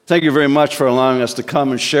Thank you very much for allowing us to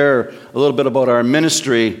come and share a little bit about our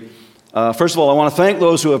ministry. First of all, I want to thank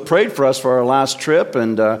those who have prayed for us for our last trip.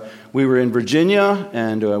 And we were in Virginia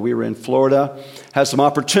and we were in Florida. Had some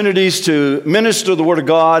opportunities to minister the Word of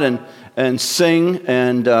God and sing.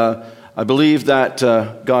 And I believe that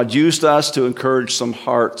God used us to encourage some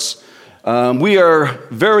hearts. We are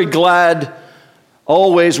very glad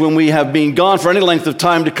always when we have been gone for any length of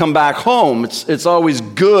time to come back home. It's always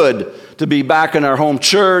good to be back in our home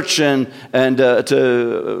church and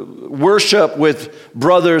to worship with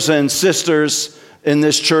brothers and sisters in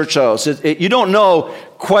this church house. You don't know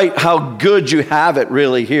quite how good you have it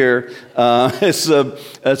really here. It's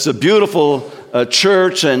a beautiful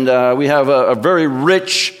church, and we have a very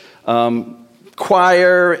rich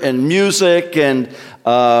choir and music and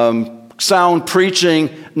sound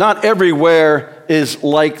preaching. Not everywhere is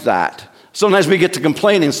like that. Sometimes we get to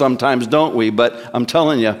complaining sometimes, don't we? But I'm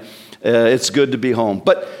telling you, it's good to be home.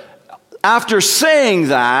 But after saying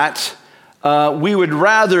that, we would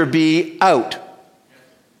rather be out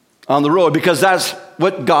on the road because that's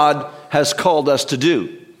what God has called us to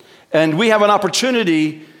do. And we have an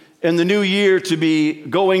opportunity in the new year to be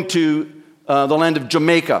going to the land of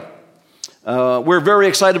Jamaica. We're very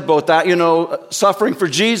excited about that. You know, suffering for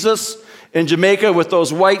Jesus in Jamaica with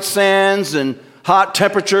those white sands and hot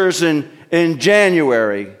temperatures in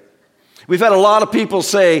January. We've had a lot of people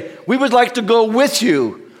say, we would like to go with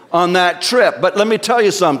you on that trip. But let me tell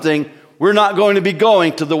you something, we're not going to be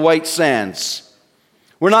going to the white sands.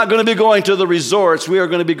 We're not going to be going to the resorts. We are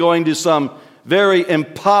going to be going to some very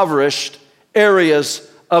impoverished areas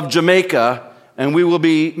of Jamaica, and we will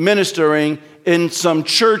be ministering in some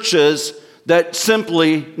churches that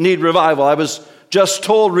simply need revival. I was just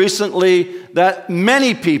told recently that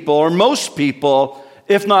many people, or most people,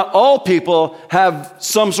 if not all people, have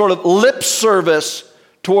some sort of lip service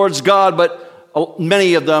towards God, but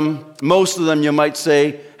many of them, most of them, you might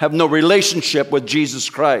say, have no relationship with Jesus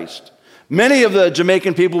Christ. Many of the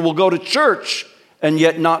Jamaican people will go to church and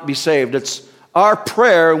yet not be saved. It's our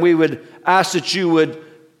prayer, and we would ask that you would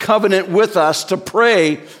covenant with us to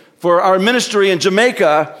pray for our ministry in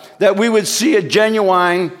Jamaica, that we would see a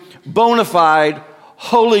genuine, bona fide,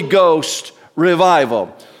 Holy Ghost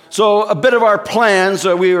revival. So a bit of our plans,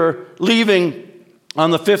 we were leaving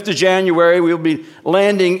on the 5th of January. We'll be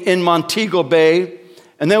landing in Montego Bay,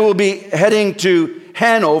 and then we'll be heading to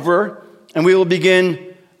Hanover, and we will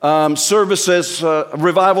begin services,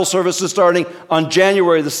 revival services starting on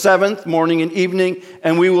January the 7th, morning and evening,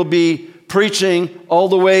 and we will be preaching all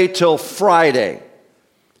the way till Friday.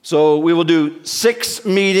 So we will do 6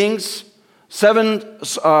 meetings, 7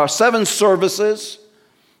 services,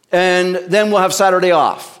 and then we'll have Saturday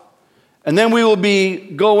off. And then we will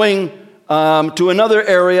be going to another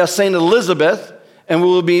area, St. Elizabeth, and we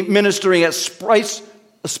will be ministering at Spice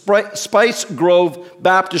Grove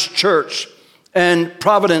Baptist Church and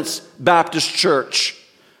Providence Baptist Church.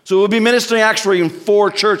 So we'll be ministering actually in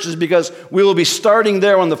 4 churches because we will be starting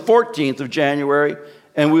there on the 14th of January,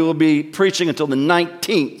 and we will be preaching until the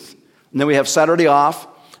 19th. And then we have Saturday off.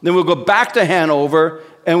 Then we'll go back to Hanover,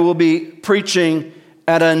 and we'll be preaching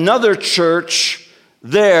at another church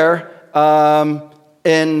there,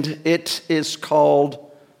 and it is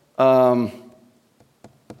called, I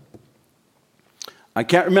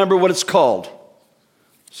can't remember what it's called.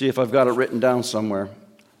 See if I've got it written down somewhere.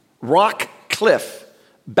 Rock Cliff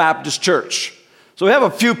Baptist Church. So we have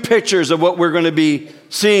a few pictures of what we're going to be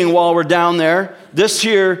seeing while we're down there. This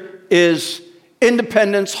here is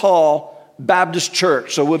Independence Hall Baptist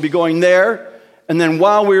Church. So we'll be going there. And then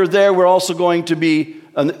while we're there, we're also going to be,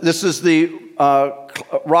 this is the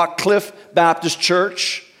Rock Cliff Baptist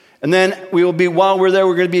Church. And then while we're there,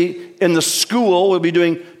 we're going to be in the school. We'll be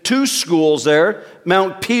doing 2 schools there.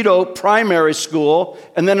 Mount Peto Primary School,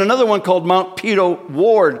 and then another one called Mount Peto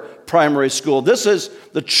Ward Primary School. This is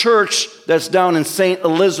the church that's down in St.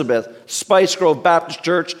 Elizabeth, Spice Grove Baptist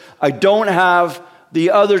Church. I don't have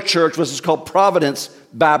the other church, which is called Providence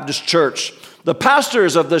Baptist Church. The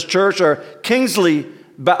pastors of this church are Kingsley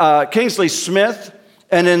Smith,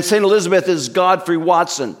 and in St. Elizabeth is Godfrey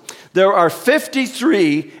Watson. There are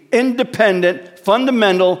 53 independent,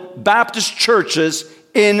 fundamental Baptist churches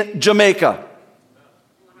in Jamaica.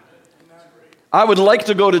 I would like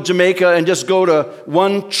to go to Jamaica and just go to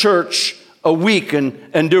one church a week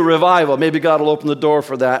and do revival. Maybe God will open the door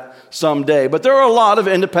for that someday. But there are a lot of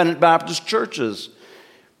independent Baptist churches.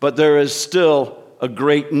 But there is still a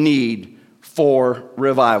great need for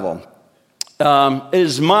revival. It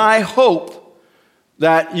is my hope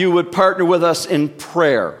that you would partner with us in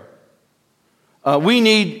prayer. We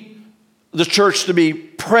need the church to be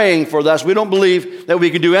praying for us. We don't believe that we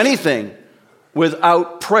can do anything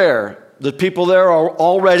without prayer. The people there are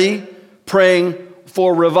already praying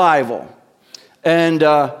for revival. And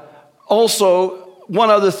also, one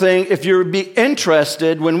other thing, if you'd be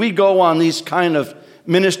interested, when we go on these kind of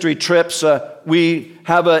ministry trips, we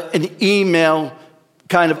have an email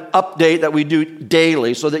kind of update that we do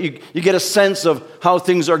daily so that you get a sense of how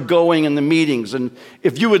things are going in the meetings. And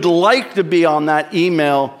if you would like to be on that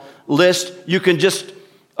email list, you can just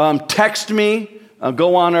text me,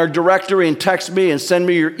 go on our directory and text me and send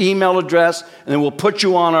me your email address, and then we'll put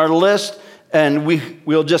you on our list, and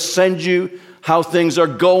we'll just send you how things are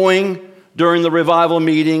going during the revival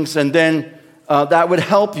meetings, and then that would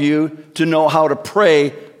help you to know how to pray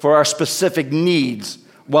for our specific needs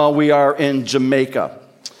while we are in Jamaica.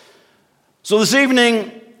 So this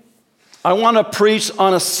evening, I want to preach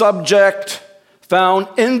on a subject found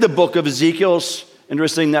in the book of Ezekiel. It's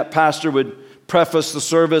interesting that pastor would preface the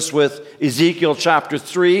service with Ezekiel chapter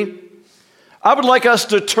 3. I would like us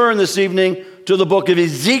to turn this evening to the book of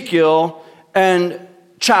Ezekiel and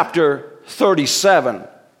chapter 37.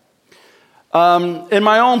 In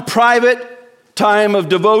my own private time of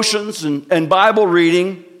devotions and Bible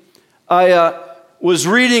reading, I was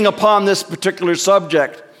reading upon this particular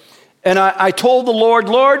subject. And I told the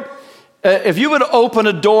Lord, if you would open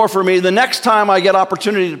a door for me, the next time I get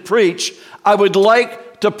opportunity to preach, I would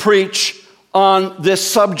like to preach on this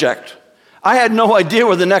subject. I had no idea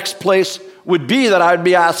where the next place would be that I'd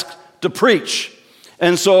be asked to preach.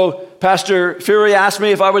 And so Pastor Fury asked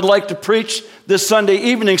me if I would like to preach this Sunday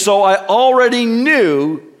evening, so I already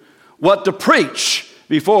knew what to preach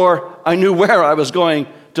before I knew where I was going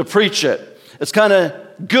to preach it. It's kind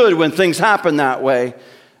of good when things happen that way.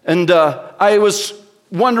 And I was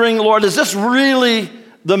wondering, Lord, is this really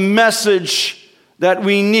the message that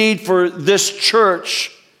we need for this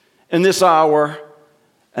church in this hour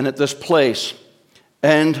and at this place?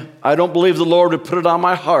 And I don't believe the Lord would put it on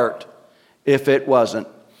my heart if it wasn't.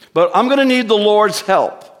 But I'm going to need the Lord's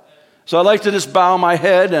help. So I'd like to just bow my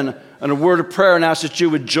head and a word of prayer and ask that you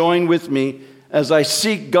would join with me as I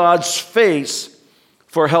seek God's face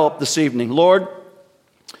for help this evening. Lord,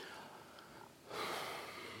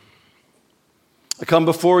 I come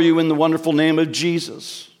before you in the wonderful name of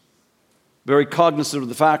Jesus, very cognizant of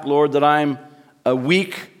the fact, Lord, that I'm a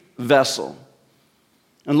weak vessel.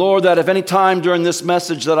 And Lord, that if any time during this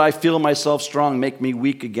message that I feel myself strong, make me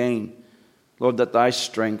weak again. Lord, that thy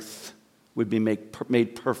strength would be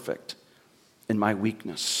made perfect in my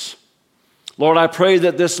weakness. Lord, I pray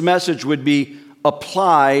that this message would be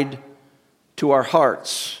applied to our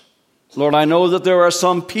hearts. Lord, I know that there are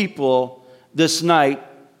some people this night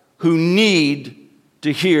who need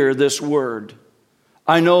to hear this word.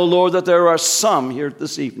 I know, Lord, that there are some here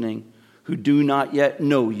this evening who do not yet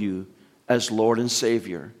know you as Lord and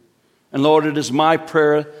Savior. And Lord, it is my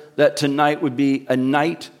prayer that tonight would be a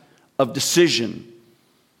night of decision.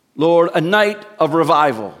 Lord, a night of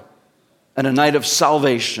revival and a night of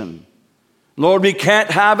salvation. Lord, we can't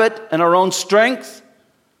have it in our own strength,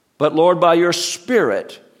 but Lord, by your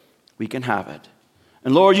Spirit, we can have it.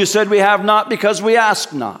 And Lord, you said we have not because we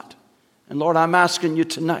ask not. And Lord, I'm asking you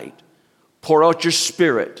tonight, pour out your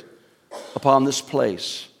Spirit upon this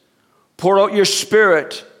place. Pour out your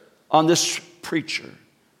Spirit on this preacher.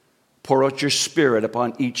 Pour out your Spirit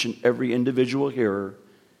upon each and every individual hearer.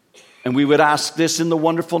 And we would ask this in the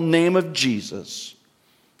wonderful name of Jesus.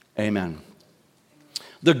 Amen.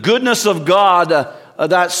 The goodness of God,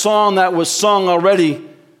 that song that was sung already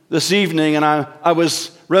this evening, and I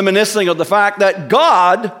was reminiscing of the fact that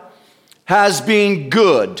God has been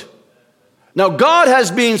good. Now, God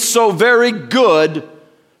has been so very good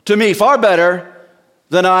to me, far better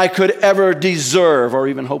than I could ever deserve or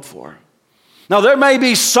even hope for. Now, there may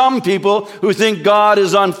be some people who think God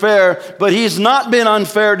is unfair, but he's not been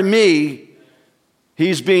unfair to me.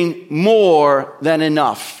 He's been more than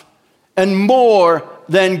enough and more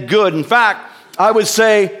than good. In fact, I would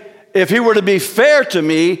say if he were to be fair to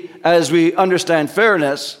me, as we understand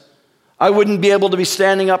fairness, I wouldn't be able to be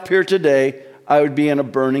standing up here today. I would be in a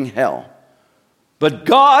burning hell. But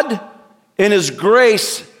God, in his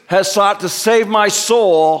grace, has sought to save my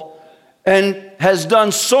soul and has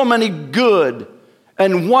done so many good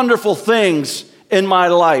and wonderful things in my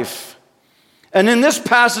life. And in this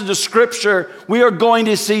passage of Scripture, we are going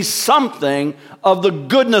to see something of the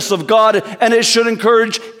goodness of God, and it should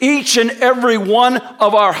encourage each and every one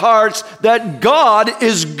of our hearts that God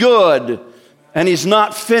is good, and he's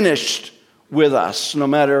not finished with us, no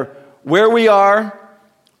matter where we are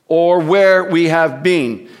or where we have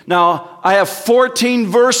been. Now, I have 14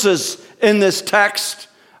 verses in this text.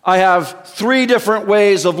 I have 3 different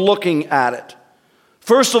ways of looking at it.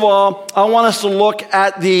 First of all, I want us to look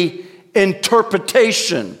at the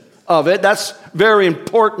interpretation of it. That's very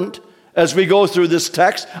important as we go through this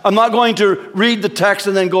text. I'm not going to read the text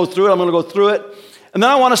and then go through it. I'm going to go through it. And then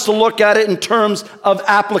I want us to look at it in terms of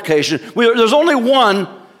application. There's only one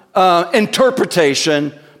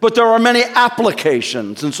interpretation, but there are many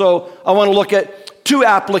applications. And so I want to look at two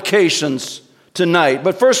applications tonight.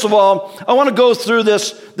 But first of all, I want to go through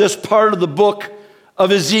this part of the book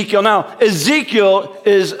of Ezekiel. Now, Ezekiel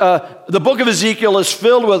is, the book of Ezekiel is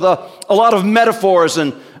filled with a lot of metaphors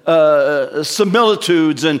and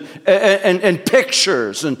similitudes and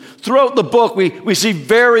pictures. And throughout the book, we see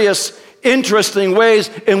various interesting ways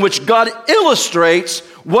in which God illustrates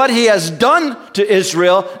what he has done to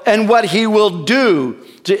Israel and what he will do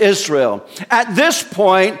to Israel. At this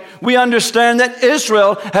point, we understand that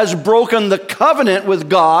Israel has broken the covenant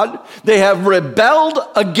with God. They have rebelled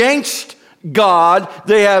against God.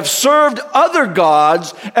 They have served other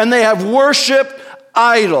gods, and they have worshiped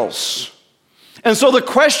idols. And so the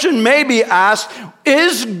question may be asked,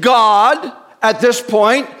 is God, at this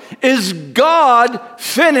point, is God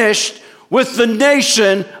finished with the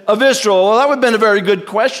nation of Israel? Well, that would have been a very good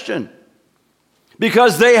question,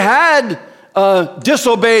 because they had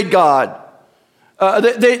disobeyed God.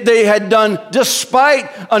 They had done despite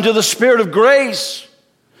unto the Spirit of grace.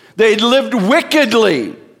 They lived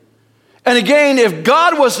wickedly. And again, if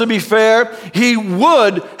God was to be fair, he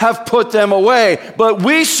would have put them away. But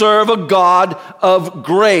we serve a God of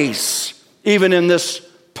grace, even in this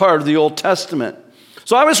part of the Old Testament.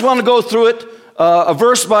 So I just want to go through it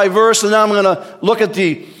verse by verse, and then I'm going to look at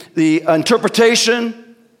the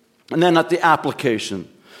interpretation and then at the application.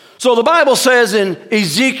 So the Bible says in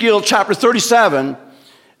Ezekiel chapter 37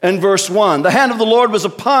 and verse 1, the hand of the Lord was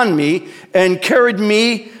upon me and carried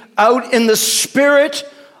me out in the spirit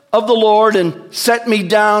of the Lord and set me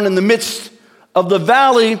down in the midst of the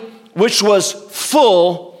valley, which was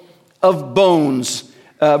full of bones.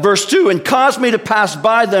 Verse 2, and caused me to pass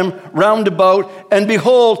by them round about, and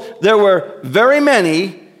behold, there were very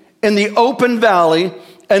many in the open valley,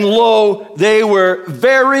 and lo, they were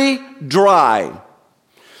very dry.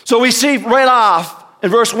 So we see right off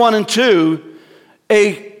in verse 1 and 2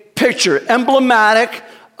 a picture emblematic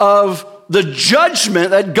of the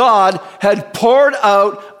judgment that God had poured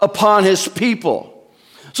out upon his people.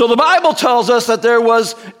 So the Bible tells us that there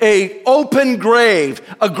was an open grave,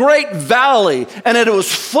 a great valley, and that it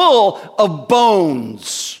was full of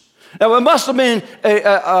bones. Now, it must have been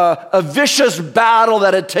a vicious battle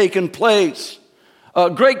that had taken place, a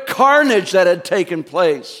great carnage that had taken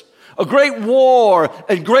place, a great war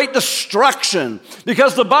and great destruction,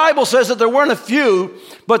 because the Bible says that there weren't a few,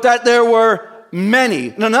 but that there were many.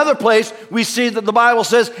 In another place, we see that the Bible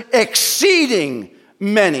says exceeding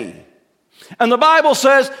many. And the Bible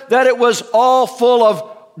says that it was all full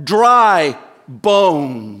of dry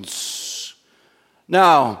bones.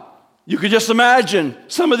 Now, you could just imagine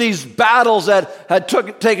some of these battles that had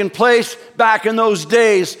taken place back in those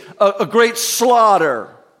days, a great slaughter.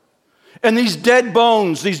 And these dead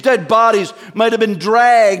bones, these dead bodies might have been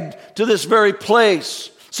dragged to this very place.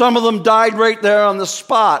 Some of them died right there on the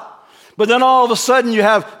spot. But then all of a sudden you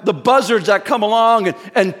have the buzzards that come along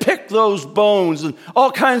and pick those bones, and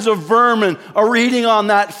all kinds of vermin are eating on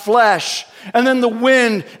that flesh. And then the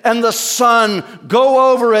wind and the sun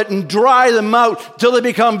go over it and dry them out till they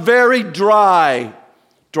become very dry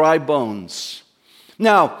bones.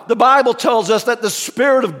 Now, the Bible tells us that the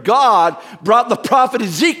Spirit of God brought the prophet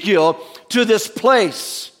Ezekiel to this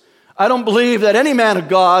place. I don't believe that any man of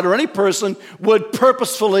God or any person would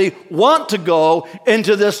purposefully want to go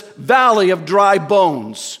into this valley of dry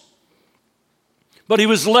bones. But he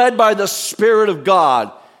was led by the Spirit of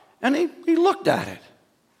God, and he looked at it.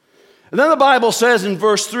 And then the Bible says in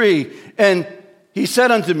verse 3, and he said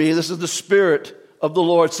unto me, this is the Spirit of the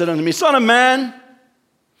Lord said unto me, Son of man,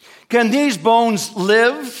 can these bones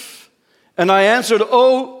live? And I answered,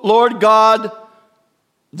 O Lord God,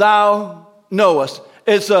 thou knowest.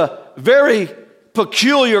 It's a very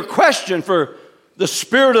peculiar question for the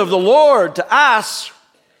Spirit of the Lord to ask.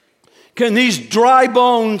 Can these dry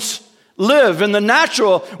bones live? In the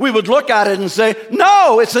natural, we would look at it and say,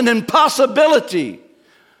 no, it's an impossibility.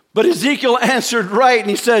 But Ezekiel answered right, and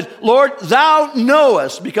he said, Lord, thou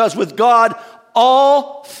knowest, because with God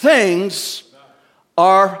all things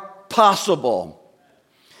are possible.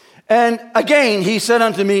 And again, he said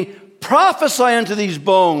unto me, prophesy unto these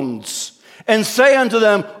bones, and say unto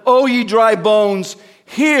them, O ye dry bones,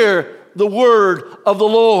 hear the word of the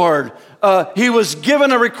Lord. He was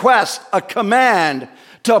given a request, a command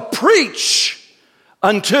to preach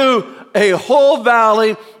unto a whole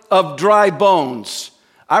valley of dry bones.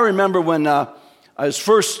 I remember when I was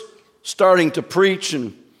first starting to preach,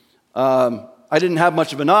 and I didn't have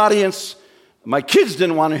much of an audience. My kids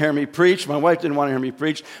didn't want to hear me preach. My wife didn't want to hear me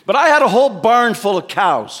preach. But I had a whole barn full of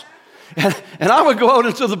cows. And I would go out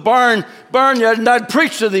into the barnyard, and I'd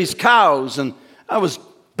preach to these cows. And I was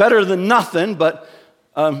better than nothing, but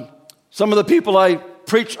some of the people I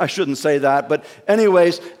preached, I shouldn't say that, but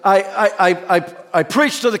anyways, I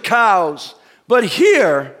preached to the cows. But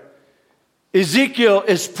here, Ezekiel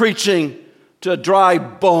is preaching to dry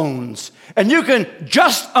bones. And you can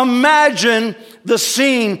just imagine the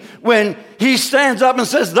scene when he stands up and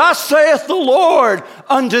says, "Thus saith the Lord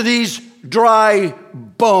unto these dry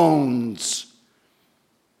bones,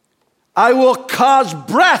 I will cause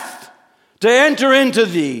breath to enter into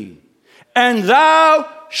thee, and thou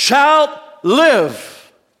shalt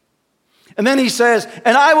live." And then he says,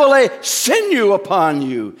 "And I will lay sinew upon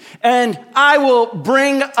you, and I will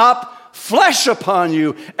bring up flesh upon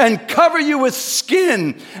you, and cover you with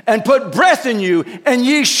skin, and put breath in you, and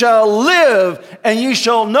ye shall live, and ye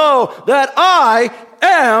shall know that I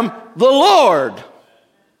am the Lord."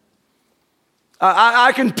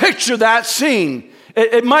 I can picture that scene.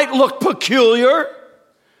 It might look peculiar,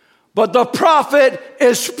 but the prophet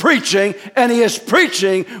is preaching, and he is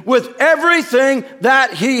preaching with everything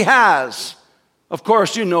that he has. Of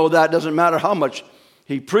course, you know that doesn't matter how much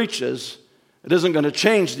he preaches. It isn't going to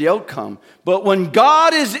change the outcome. But when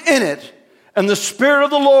God is in it, and the Spirit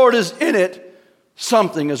of the Lord is in it,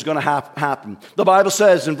 something is going to happen. The Bible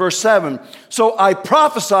says in verse 7, "So I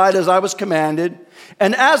prophesied as I was commanded,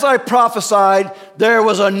 and as I prophesied, there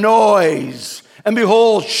was a noise, and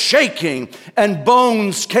behold, shaking, and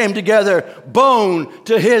bones came together, bone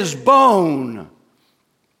to his bone."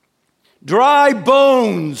 Dry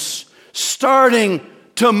bones starting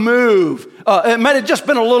to move. It might have just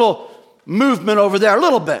been a little movement over there, a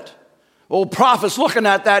little bit. Old prophet's looking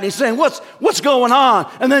at that, and he's saying, what's going on?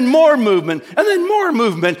 And then more movement, and then more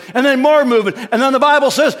movement, and then more movement. And then the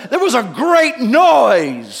Bible says there was a great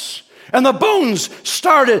noise, and the bones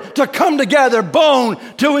started to come together, bone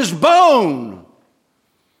to his bone.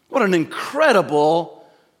 What an incredible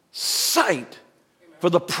sight for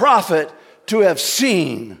the prophet to have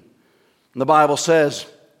seen. And the Bible says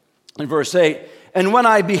in verse 8, "And when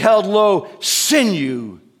I beheld, lo,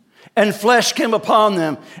 sinew and flesh came upon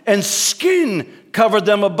them, and skin covered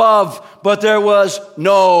them above, but there was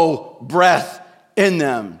no breath in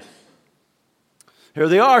them." Here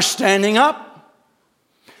they are standing up.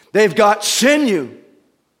 They've got sinew,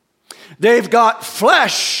 they've got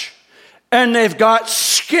flesh, and they've got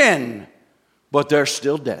skin, but they're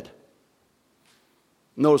still dead.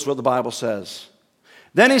 Notice what the Bible says.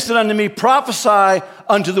 "Then he said unto me, Prophesy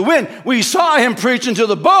unto the wind." We saw him preaching to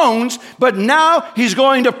the bones, but now he's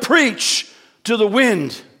going to preach to the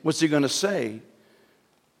wind. What's he going to say?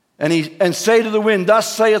 And say to the wind,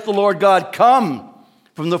 "Thus saith the Lord God, Come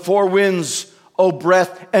from the four winds, O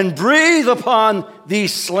breath, and breathe upon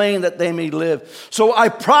these slain that they may live. So I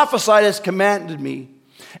prophesied as commanded me,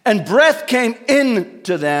 and breath came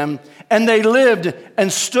into them, and they lived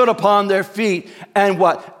and stood upon their feet. And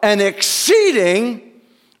what? An exceeding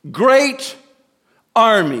great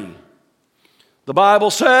army." The Bible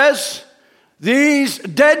says these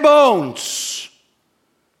dead bones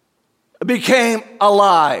became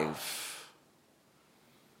alive.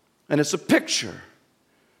 And it's a picture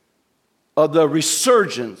of the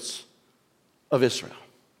resurgence of Israel.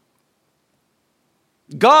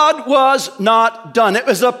 God was not done. It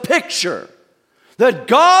was a picture that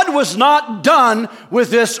God was not done with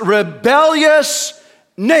this rebellious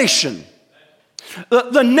nation.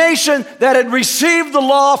 The nation that had received the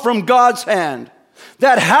law from God's hand,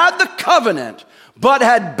 that had the covenant, but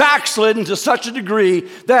had backslidden to such a degree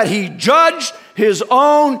that he judged his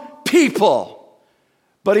own people.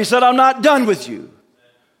 But he said, "I'm not done with you."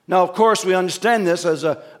 Now, of course, we understand this as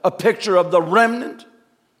a picture of the remnant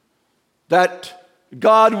that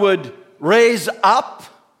God would raise up,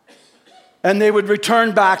 and they would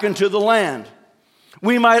return back into the land.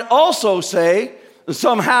 We might also say,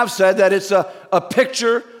 some have said, that it's a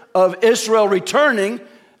picture of Israel returning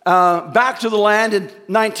back to the land in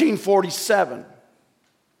 1947.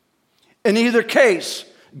 In either case,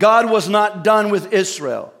 God was not done with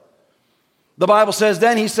Israel. The Bible says,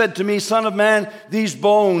 "Then he said to me, Son of man, these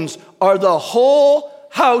bones are the whole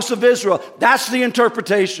house of Israel." That's the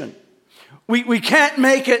interpretation. We can't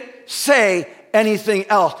make it say anything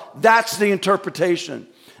else. That's the interpretation.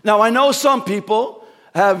 Now, I know some people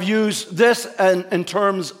have used this in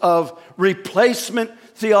terms of replacement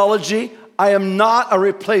theology. I am not a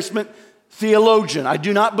replacement theologian. I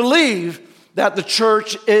do not believe that the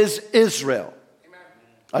church is Israel.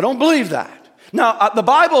 I don't believe that. Now, the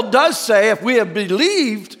Bible does say if we have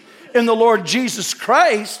believed in the Lord Jesus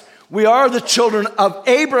Christ, We are the children of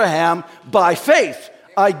Abraham by faith.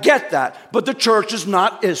 I get that. But the church is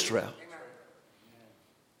not Israel.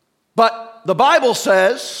 But the Bible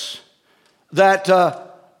says that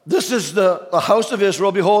this is the house of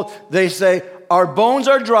Israel. Behold, they say, our bones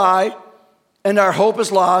are dry and our hope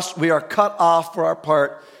is lost. We are cut off for our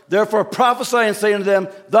part. Therefore prophesy and say unto them,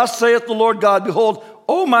 thus saith the Lord God, behold,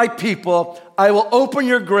 O my people, I will open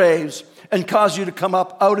your graves and cause you to come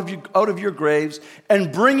up out of your graves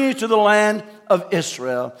and bring you to the land of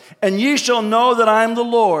Israel. And ye shall know that I am the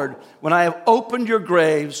Lord when I have opened your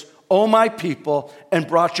graves, O my people, and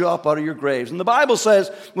brought you up out of your graves. And the Bible says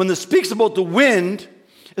when it speaks about the wind,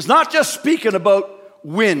 it's not just speaking about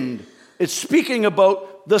wind. It's speaking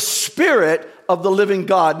about the Spirit of the living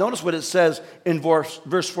God. Notice what it says in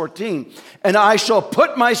verse 14. And I shall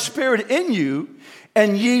put my Spirit in you,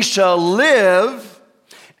 and ye shall live,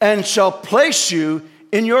 and shall place you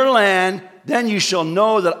in your land. Then you shall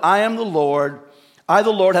know that I am the Lord. I,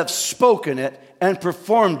 the Lord, have spoken it and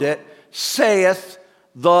performed it, saith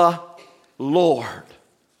the Lord.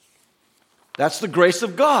 That's the grace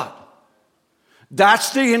of God.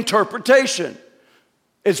 That's the interpretation.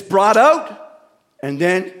 It's brought out, and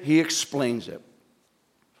then he explains it.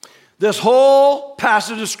 This whole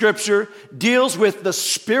passage of Scripture deals with the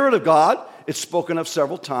Spirit of God. It's spoken of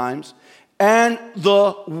several times. And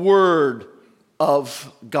the Word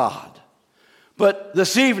of God. But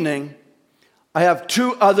this evening, I have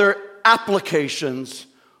two other applications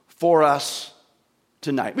for us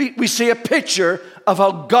tonight. We see a picture of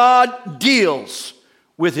how God deals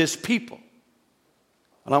with his people.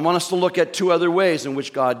 And I want us to look at two other ways in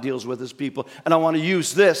which God deals with his people. And I want to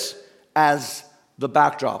use this as the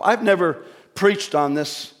backdrop. I've never preached on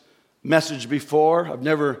this message before. I've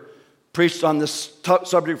never preached on this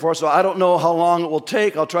subject before, so I don't know how long it will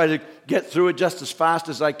take. I'll try to get through it just as fast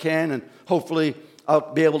as I can, and hopefully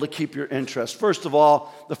I'll be able to keep your interest. First of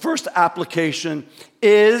all, the first application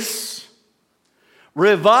is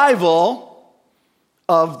revival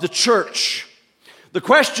of the church. The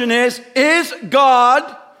question is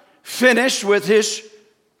God finished with his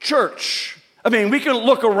church? I mean, we can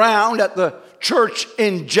look around at the church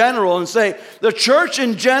in general and say, the church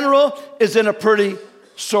in general is in a pretty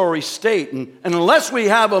sorry state. And unless we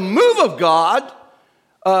have a move of God,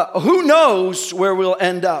 who knows where we'll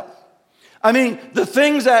end up? I mean, the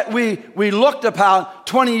things that we looked upon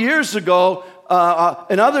 20 years ago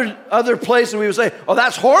in other places, we would say, oh,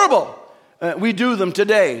 that's horrible. We do them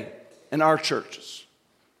today in our churches.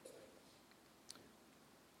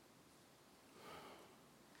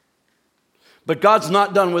 But God's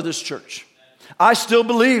not done with his church. I still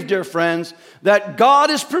believe, dear friends, that God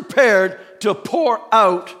is prepared to pour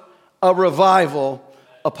out a revival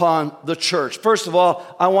upon the church. First of all,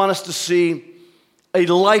 I want us to see a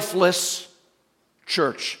lifeless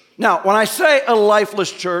church. Now, when I say a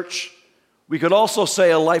lifeless church, we could also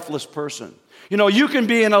say a lifeless person. You know, you can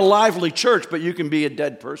be in a lively church, but you can be a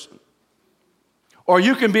dead person. Or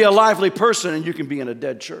you can be a lively person and you can be in a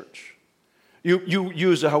dead church. You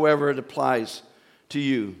use it however it applies to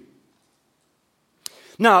you.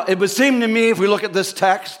 Now, it would seem to me, if we look at this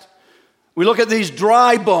text, we look at these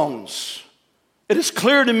dry bones. It is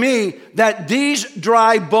clear to me that these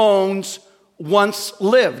dry bones once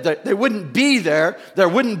lived. They wouldn't be there. There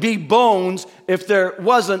wouldn't be bones if there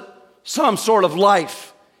wasn't some sort of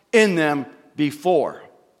life in them before.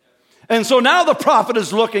 And so now the prophet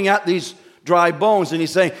is looking at these dry bones and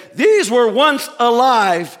he's saying, these were once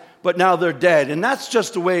alive, but now they're dead. And that's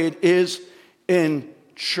just the way it is in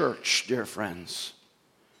church, dear friends.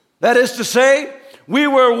 That is to say, we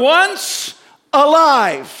were once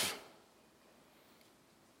alive.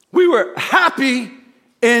 We were happy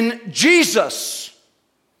in Jesus.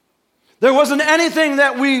 There wasn't anything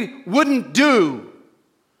that we wouldn't do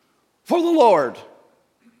for the Lord.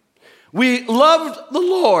 We loved the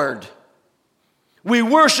Lord. We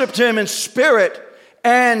worshiped him in spirit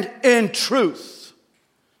and in truth.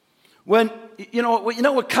 When you know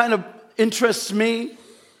what kind of interests me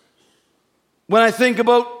when I think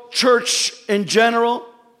about church in general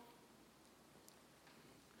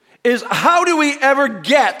is how do we ever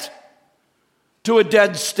get to a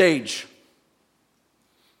dead stage?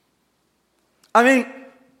 I mean,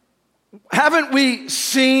 haven't we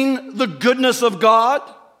seen the goodness of God?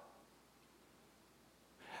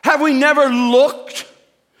 Have we never looked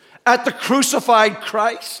at the crucified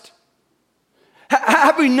Christ?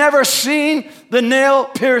 Have we never seen the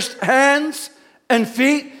nail-pierced hands and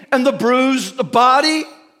feet and the bruised body?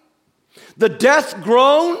 The death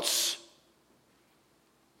groans?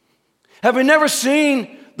 Have we never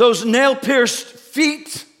seen those nail-pierced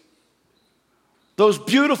feet? Those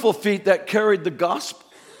beautiful feet that carried the gospel?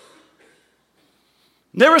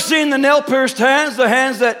 Never seen the nail-pierced hands, the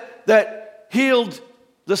hands that healed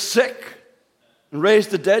the sick and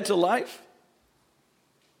raised the dead to life?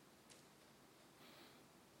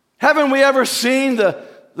 Haven't we ever seen the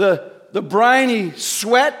briny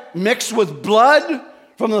sweat mixed with blood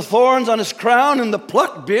from the thorns on his crown and the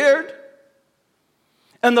plucked beard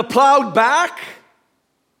and the plowed back?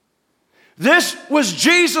 This was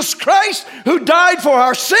Jesus Christ who died for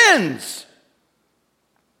our sins.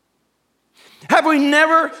 Have we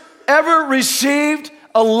never, ever received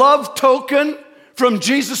a love token from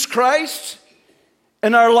Jesus Christ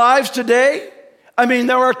in our lives today? I mean,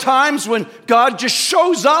 there are times when God just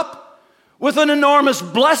shows up with an enormous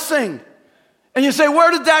blessing. And you say,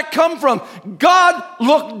 where did that come from? God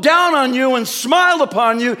looked down on you and smiled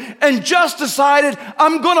upon you and just decided,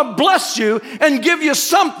 I'm going to bless you and give you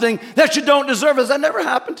something that you don't deserve. Has that never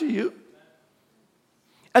happened to you?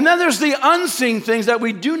 And then there's the unseen things that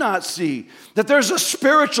we do not see, that there's a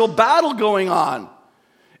spiritual battle going on,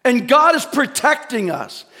 and God is protecting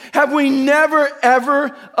us. Have we never,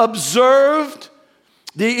 ever observed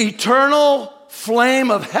the eternal flame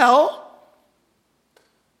of hell?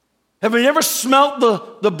 Have we never smelt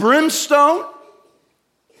the brimstone?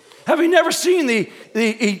 Have we never seen the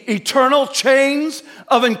eternal chains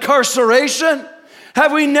of incarceration?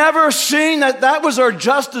 Have we never seen that was our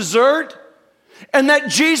just desert? And that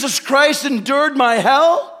Jesus Christ endured my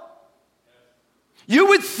hell? You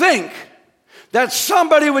would think that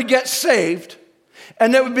somebody would get saved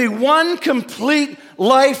and there would be one complete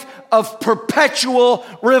life of perpetual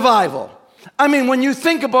revival. I mean, when you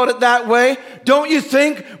think about it that way, don't you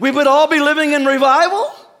think we would all be living in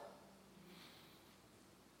revival?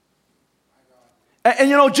 And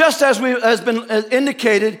you know, just as has been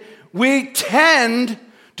indicated, we tend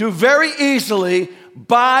to very easily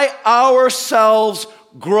by ourselves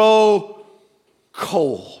grow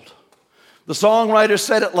cold. The songwriter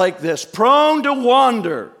said it like this: prone to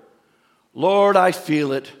wander, Lord, I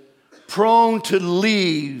feel it, prone to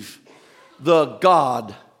leave the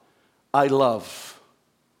God I love.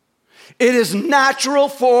 It is natural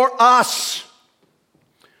for us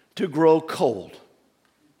to grow cold.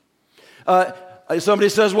 Somebody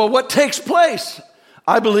says, well, what takes place?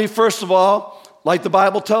 I believe, first of all, like the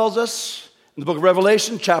Bible tells us, in the book of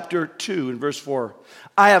Revelation, chapter 2 and verse 4,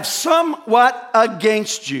 I have somewhat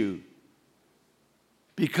against you,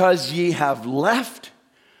 because ye have left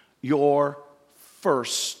your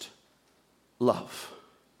first love.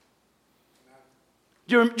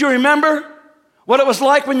 Do you remember what it was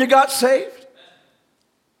like when you got saved?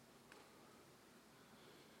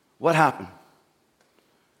 What happened?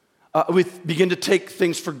 We begin to take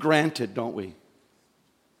things for granted, don't we?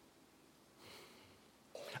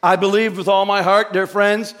 I believe with all my heart, dear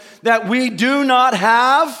friends, that we do not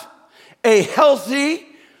have a healthy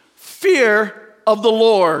fear of the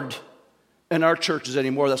Lord in our churches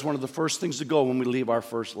anymore. That's one of the first things to go when we leave our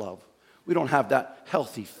first love. We don't have that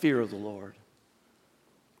healthy fear of the Lord.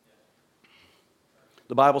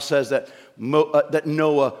 The Bible says that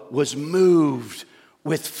Noah was moved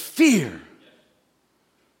with fear.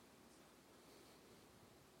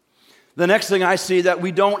 The next thing I see, that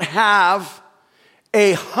we don't have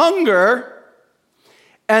a hunger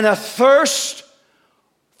and a thirst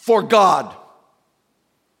for God.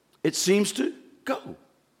 It seems to go.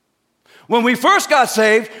 When we first got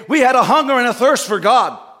saved, we had a hunger and a thirst for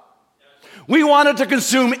God. We wanted to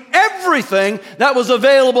consume everything that was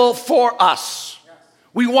available for us.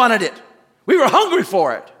 We wanted it. We were hungry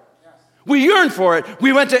for it. We yearned for it.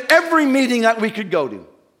 We went to every meeting that we could go to.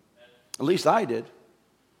 At least I did.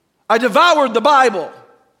 I devoured the Bible.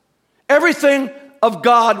 Everything of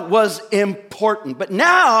God was important. But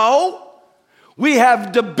now we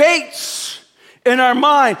have debates in our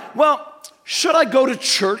mind. Well, should I go to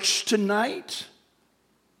church tonight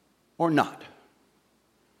or not?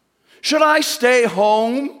 Should I stay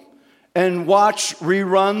home and watch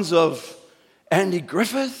reruns of Andy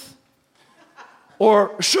Griffith?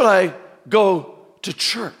 Or should I go to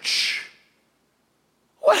church?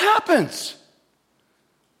 What happens?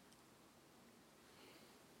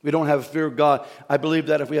 We don't have a fear of God. I believe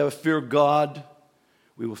that if we have a fear of God,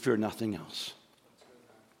 we will fear nothing else.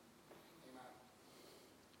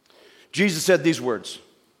 Jesus said these words: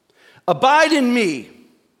 abide in me,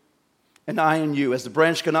 and I in you. As the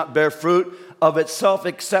branch cannot bear fruit of itself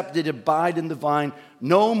except it abide in the vine,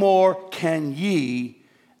 no more can ye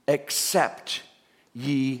except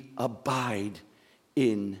ye abide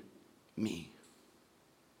in me.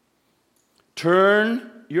 Turn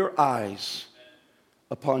your eyes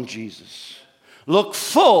upon Jesus. Look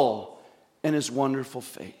full in his wonderful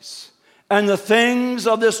face, and the things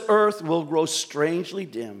of this earth will grow strangely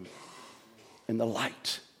dim in the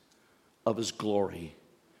light of his glory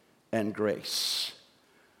and grace.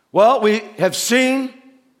 Well, we have seen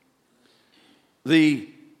the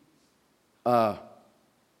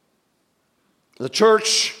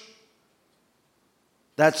church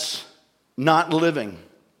that's not living.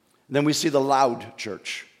 Then we see the loud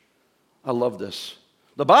church. I love this.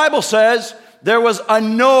 The Bible says there was a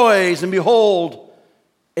noise, and behold,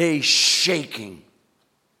 a shaking.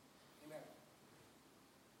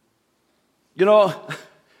 You know,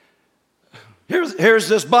 here's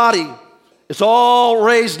this body. It's all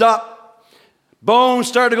raised up. Bones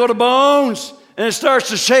start to go to bones, and it starts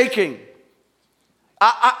to shaking.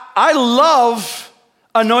 I love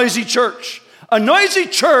a noisy church. A noisy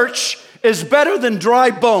church is better than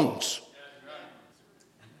dry bones.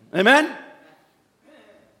 Amen?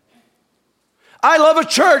 I love a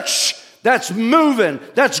church that's moving,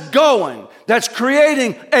 that's going, that's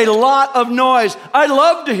creating a lot of noise. I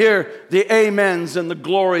love to hear the amens and the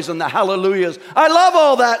glories and the hallelujahs. I love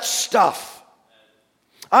all that stuff.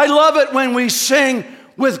 I love it when we sing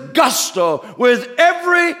with gusto, with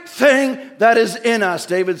everything that is in us.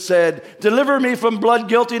 David said, deliver me from blood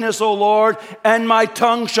guiltiness, O Lord, and my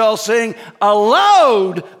tongue shall sing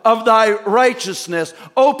aloud of thy righteousness.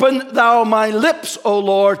 Open thou my lips, O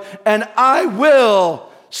Lord, and I will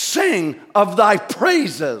sing of thy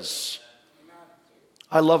praises.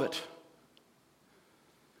 I love it.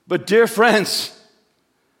 But dear friends,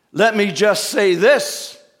 let me just say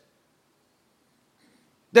this,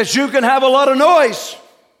 that you can have a lot of noise,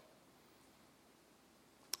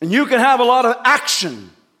 and you can have a lot of action,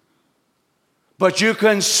 but you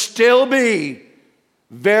can still be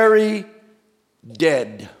very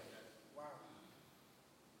dead.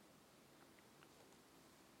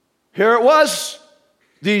 Here it was,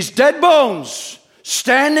 these dead bones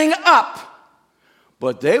standing up,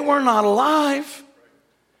 but they were not alive.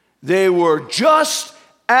 They were just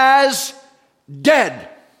as dead.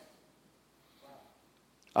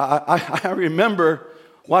 I remember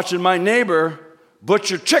watching my neighbor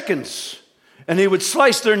butcher chickens, and he would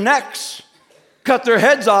slice their necks, cut their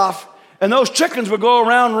heads off, and those chickens would go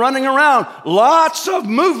around running around. Lots of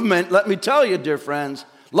movement, let me tell you, dear friends.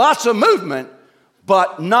 Lots of movement,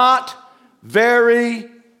 but not very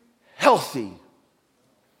healthy.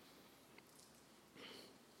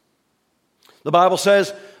 The Bible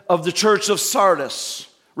says of the church of Sardis,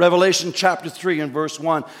 Revelation chapter 3 and verse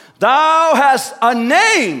 1, thou hast a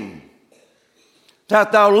name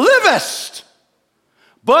that thou livest,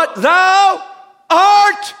 but thou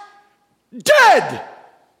art dead.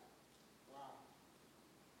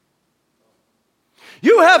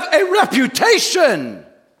 You have a reputation,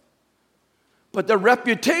 but the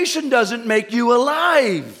reputation doesn't make you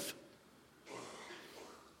alive.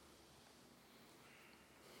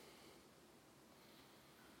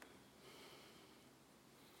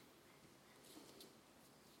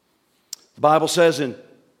 The Bible says in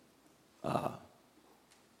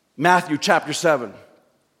Matthew chapter 7,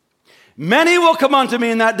 many will come unto me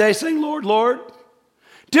in that day, saying, Lord, Lord,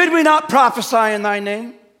 did we not prophesy in thy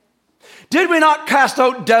name? Did we not cast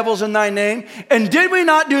out devils in thy name? And did we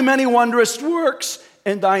not do many wondrous works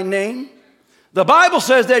in thy name? The Bible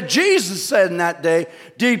says that Jesus said in that day,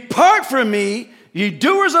 depart from me, ye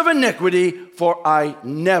doers of iniquity, for I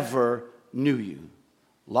never knew you.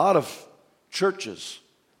 A lot of churches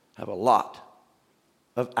have a lot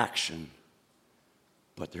of action,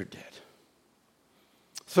 but they're dead.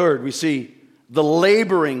 Third, we see the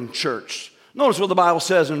laboring church. Notice what the Bible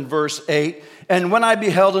says in verse 8. And when I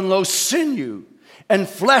beheld, and lo, sinew and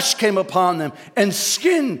flesh came upon them, and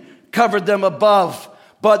skin covered them above,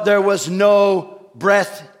 but there was no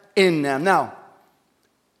breath in them. Now,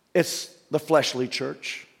 it's the fleshly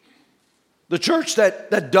church. The church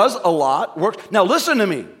that does a lot, works. Now, listen to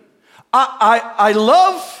me. I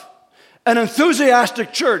love an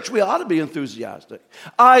enthusiastic church. We ought to be enthusiastic.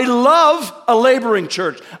 I love a laboring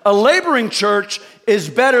church. A laboring church is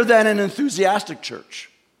better than an enthusiastic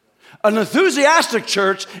church. An enthusiastic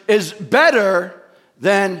church is better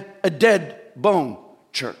than a dead bone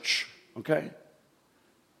church. Okay?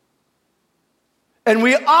 And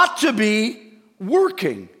we ought to be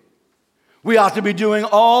working. We ought to be doing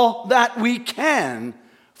all that we can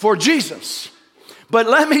for Jesus. But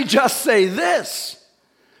let me just say this.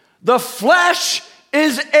 The flesh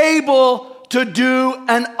is able to do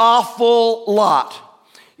an awful lot.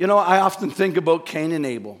 You know, I often think about Cain and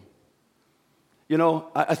Abel. You know,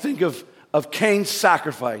 I think of Cain's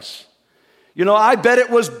sacrifice. You know, I bet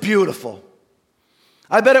it was beautiful.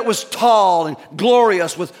 I bet it was tall and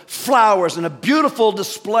glorious with flowers and a beautiful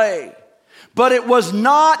display. But it was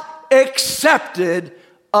not accepted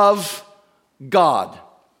of God.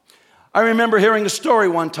 I remember hearing a story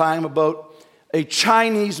one time about a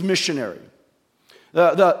Chinese missionary.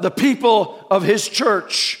 The people of his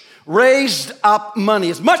church raised up money,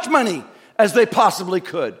 as much money as they possibly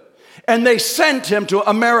could. And they sent him to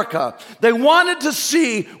America. They wanted to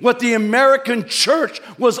see what the American church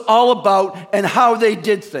was all about and how they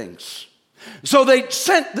did things. So they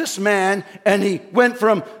sent this man, and he went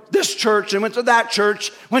from this church and went to that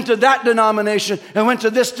church, went to that denomination, and went to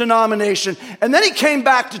this denomination. And then he came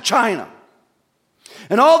back to China.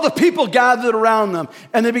 And all the people gathered around them,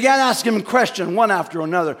 and they began asking him questions, one after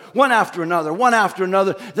another, one after another, one after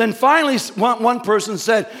another. Then finally, one person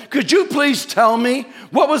said, "Could you please tell me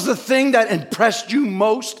what was the thing that impressed you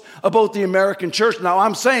most about the American church?" Now,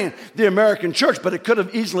 I'm saying the American church, but it could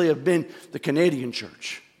have easily have been the Canadian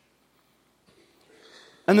church.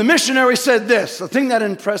 And the missionary said this: the thing that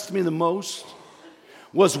impressed me the most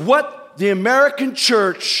was what the American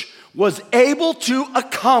church was able to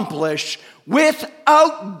accomplish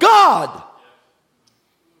without God.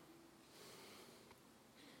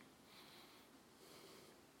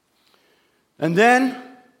 And then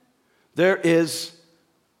there is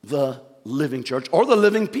the living church, or the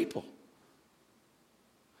living people.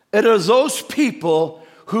 It is those people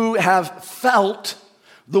who have felt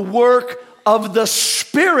the work of the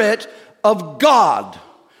Spirit of God.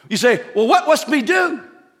 You say, well, what must we do?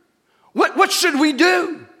 What should we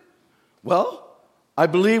do? Well, I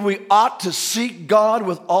believe we ought to seek God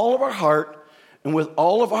with all of our heart and with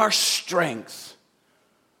all of our strength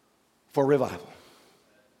for revival.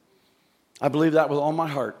 I believe that with all my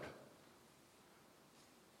heart.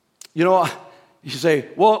 You know, you say,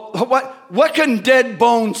 well, what can dead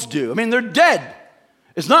bones do? I mean, they're dead.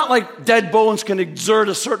 It's not like dead bones can exert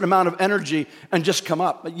a certain amount of energy and just come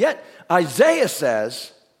up. But yet, Isaiah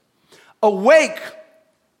says, awake,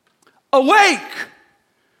 awake.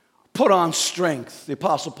 Put on strength. The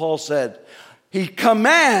Apostle Paul said, he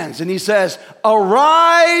commands and he says,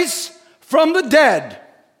 arise from the dead,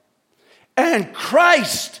 and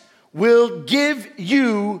Christ will give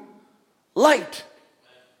you light.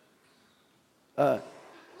 The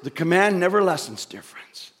command never lessens, dear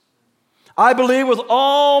friends. I believe with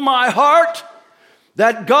all my heart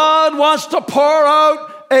that God wants to pour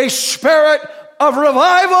out a spirit of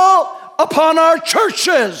revival upon our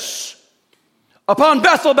churches. Upon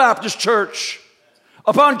Bethel Baptist Church,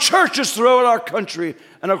 upon churches throughout our country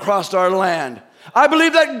and across our land. I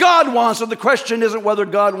believe that God wants it. The question isn't whether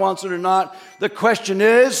God wants it or not. The question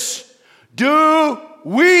is, do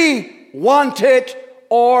we want it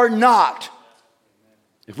or not?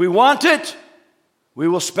 If we want it, we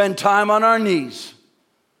will spend time on our knees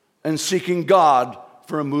and seeking God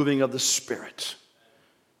for a moving of the Spirit.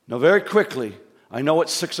 Now, very quickly, I know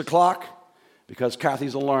it's 6 o'clock because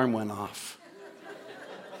Kathy's alarm went off.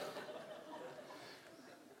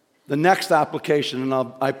 The next application,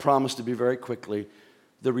 and I promise to be very quickly,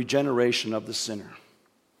 the regeneration of the sinner.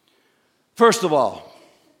 First of all,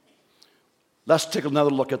 let's take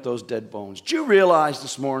another look at those dead bones. Do you realize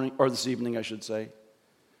this morning, or this evening I should say,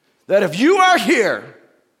 that if you are here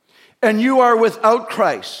and you are without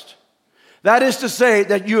Christ, that is to say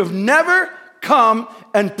that you have never come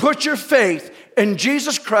and put your faith in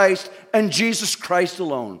Jesus Christ and Jesus Christ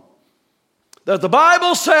alone, that the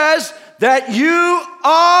Bible says that you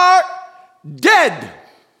are dead.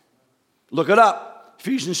 Look it up.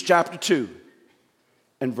 Ephesians chapter 2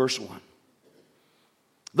 and verse 1.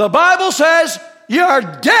 The Bible says you are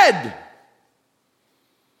dead. In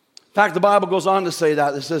fact, the Bible goes on to say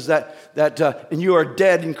that. It says that and you are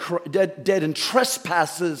dead in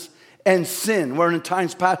trespasses and sin, wherein in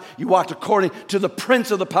times past you walked according to the prince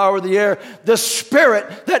of the power of the air, the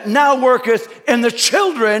spirit that now worketh in the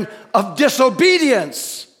children of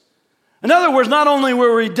disobedience. In other words, not only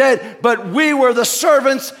were we dead, but we were the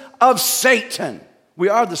servants of Satan. We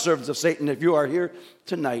are the servants of Satan if you are here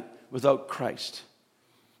tonight without Christ.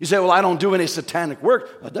 You say, well, I don't do any satanic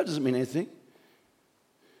work. Well, that doesn't mean anything.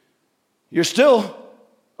 You're still,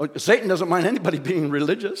 Satan doesn't mind anybody being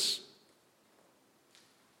religious.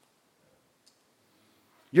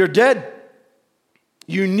 You're dead.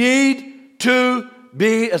 You need to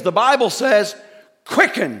be, as the Bible says,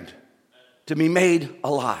 quickened to be made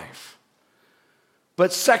alive.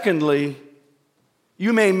 But secondly,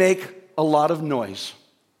 you may make a lot of noise.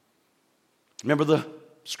 Remember the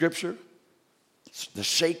scripture? The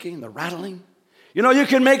shaking, the rattling. You know, you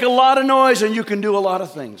can make a lot of noise and you can do a lot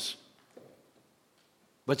of things.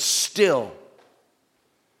 But still,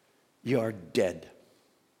 you are dead.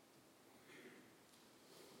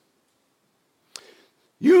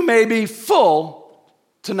 You may be full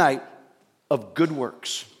tonight of good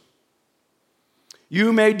works.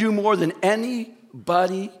 You may do more than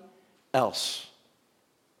anybody else.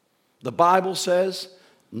 The Bible says,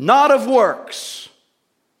 not of works,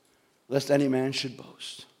 lest any man should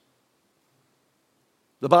boast.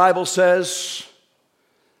 The Bible says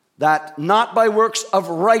that not by works of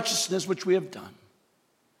righteousness which we have done,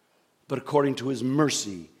 but according to his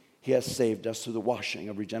mercy, he has saved us through the washing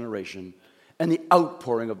of regeneration and the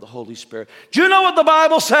outpouring of the Holy Spirit. Do you know what the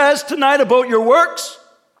Bible says tonight about your works?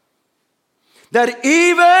 That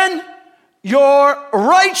even your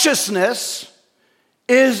righteousness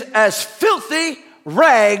is as filthy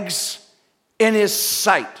rags in his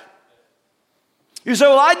sight. You say,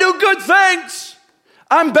 well, I do good things.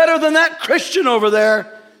 I'm better than that Christian over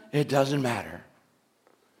there. It doesn't matter.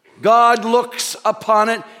 God looks upon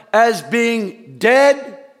it as being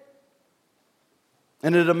dead,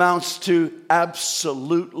 and it amounts to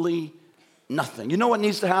absolutely nothing. You know what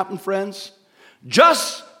needs to happen, friends?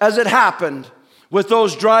 Just as it happened with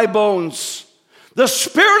those dry bones, the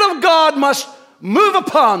Spirit of God must move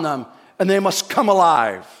upon them, and they must come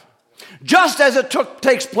alive. Just as it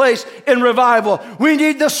takes place in revival, we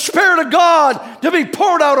need the Spirit of God to be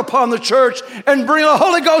poured out upon the church and bring a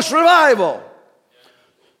Holy Ghost revival.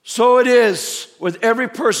 So it is with every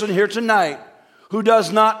person here tonight who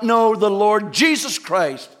does not know the Lord Jesus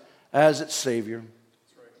Christ as its Savior.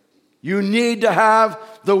 You need to have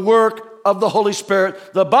the work of the Holy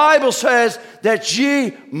Spirit. The Bible says that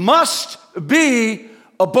ye must be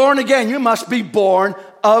born again. You must be born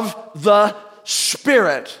of the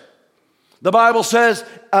Spirit. The Bible says,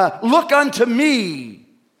 look unto me,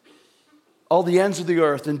 all the ends of the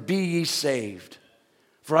earth, and be ye saved.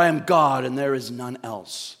 For I am God, and there is none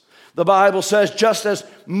else. The Bible says, just as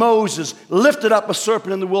Moses lifted up a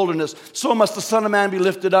serpent in the wilderness, so must the Son of Man be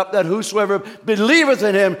lifted up, that whosoever believeth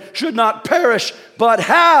in him should not perish, but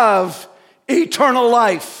have eternal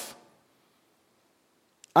life.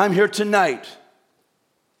 I'm here tonight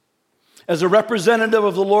as a representative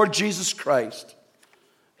of the Lord Jesus Christ,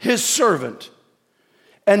 his servant,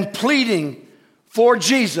 and pleading for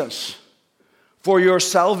Jesus for your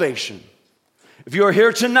salvation. If you're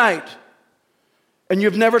here tonight and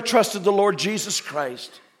you've never trusted the Lord Jesus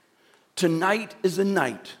Christ, tonight is the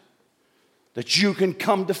night that you can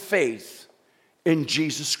come to faith in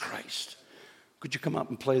Jesus Christ. Could you come up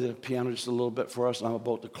and play the piano just a little bit for us? I'm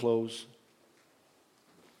about to close.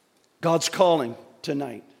 God's calling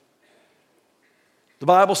tonight. The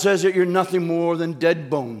Bible says that you're nothing more than dead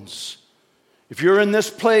bones. If you're in this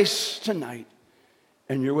place tonight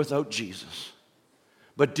and you're without Jesus.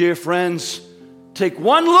 But dear friends, take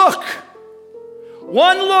one look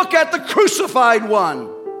at the crucified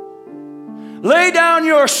one. Lay down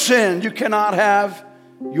your sin. You cannot have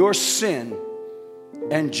your sin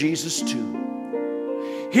and Jesus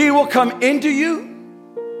too. He will come into you.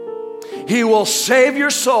 He will save your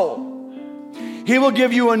soul. He will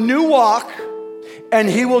give you a new walk, and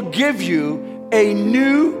he will give you a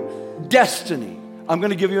new destiny. I'm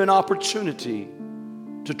going to give you an opportunity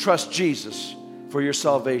to trust Jesus for your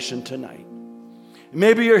salvation tonight.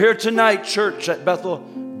 Maybe you're here tonight, church, at Bethel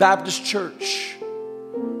Baptist Church.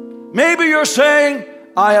 Maybe you're saying,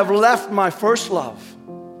 I have left my first love.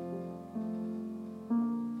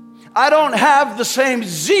 I don't have the same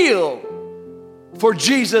zeal for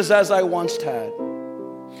Jesus as I once had.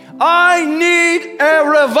 I need a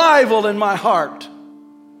revival in my heart.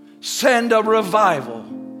 Send a revival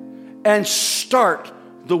and start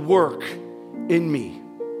the work in me.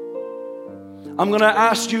 I'm going to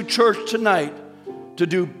ask you, church, tonight to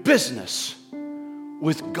do business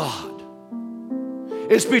with God.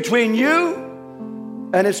 It's between you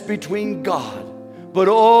and it's between God. But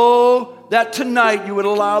oh, that tonight you would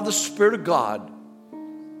allow the Spirit of God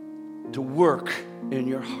to work in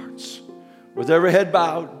your hearts. With every head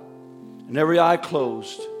bowed and every eye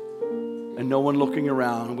closed and no one looking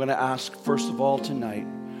around, I'm going to ask first of all tonight,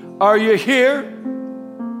 are you here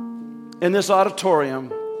in this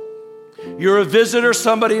auditorium? You're a visitor,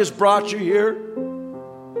 somebody has brought you here.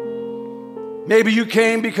 Maybe you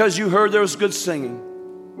came because you heard there was good singing.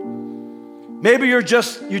 Maybe you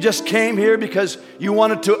just came here because you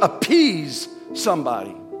wanted to appease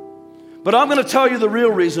somebody. But I'm going to tell you the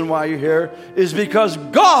real reason why you're here is because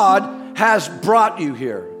God has brought you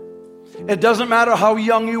here. It doesn't matter how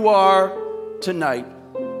young you are tonight.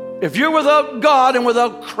 If you're without God and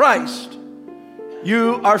without Christ,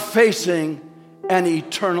 you are facing an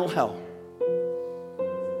eternal hell.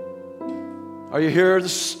 Are you here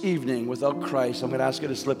this evening without Christ? I'm going to ask you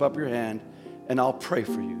to slip up your hand and I'll pray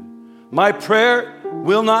for you. My prayer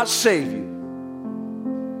will not save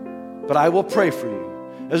you, but I will pray for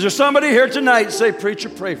you. Is there somebody here tonight say, preacher,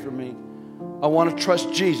 pray for me? I want to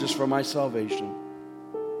trust Jesus for my salvation.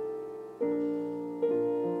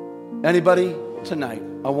 Anybody tonight,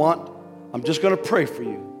 I'm just going to pray for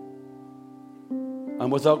you. I'm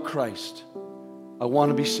without Christ. I want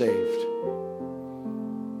to be saved.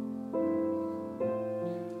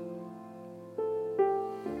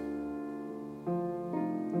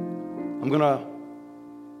 I'm going to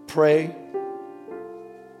pray.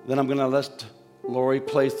 Then I'm going to let Lori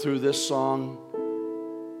play through this song.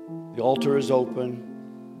 The altar is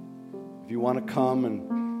open. If you want to come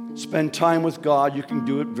and spend time with God, you can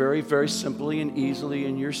do it very, very simply and easily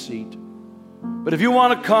in your seat. But if you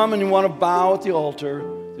want to come and you want to bow at the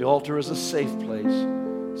altar is a safe place.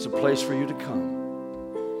 It's a place for you to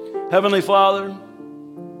come. Heavenly Father,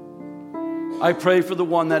 I pray for the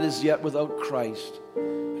one that is yet without Christ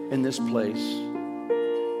in this place.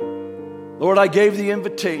 Lord, I gave the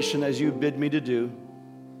invitation as you bid me to do.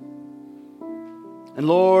 And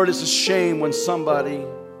Lord, it's a shame when somebody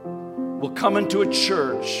will come into a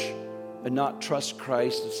church and not trust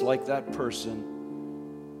Christ. It's like that person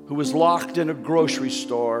who was locked in a grocery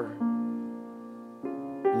store,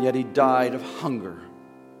 and yet he died of hunger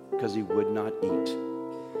because he would not eat.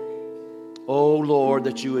 Oh Lord,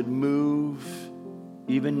 that you would move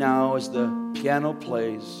even now as the piano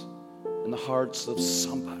plays in the hearts of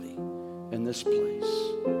somebody in this place.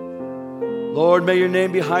 Lord, may your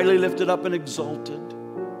name be highly lifted up and exalted.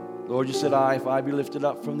 Lord, you said, if I be lifted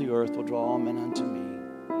up from the earth, will draw all men unto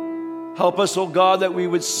me. Help us, oh God, that we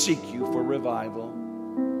would seek you for revival.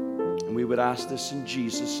 And we would ask this in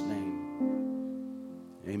Jesus' name.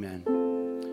 Amen.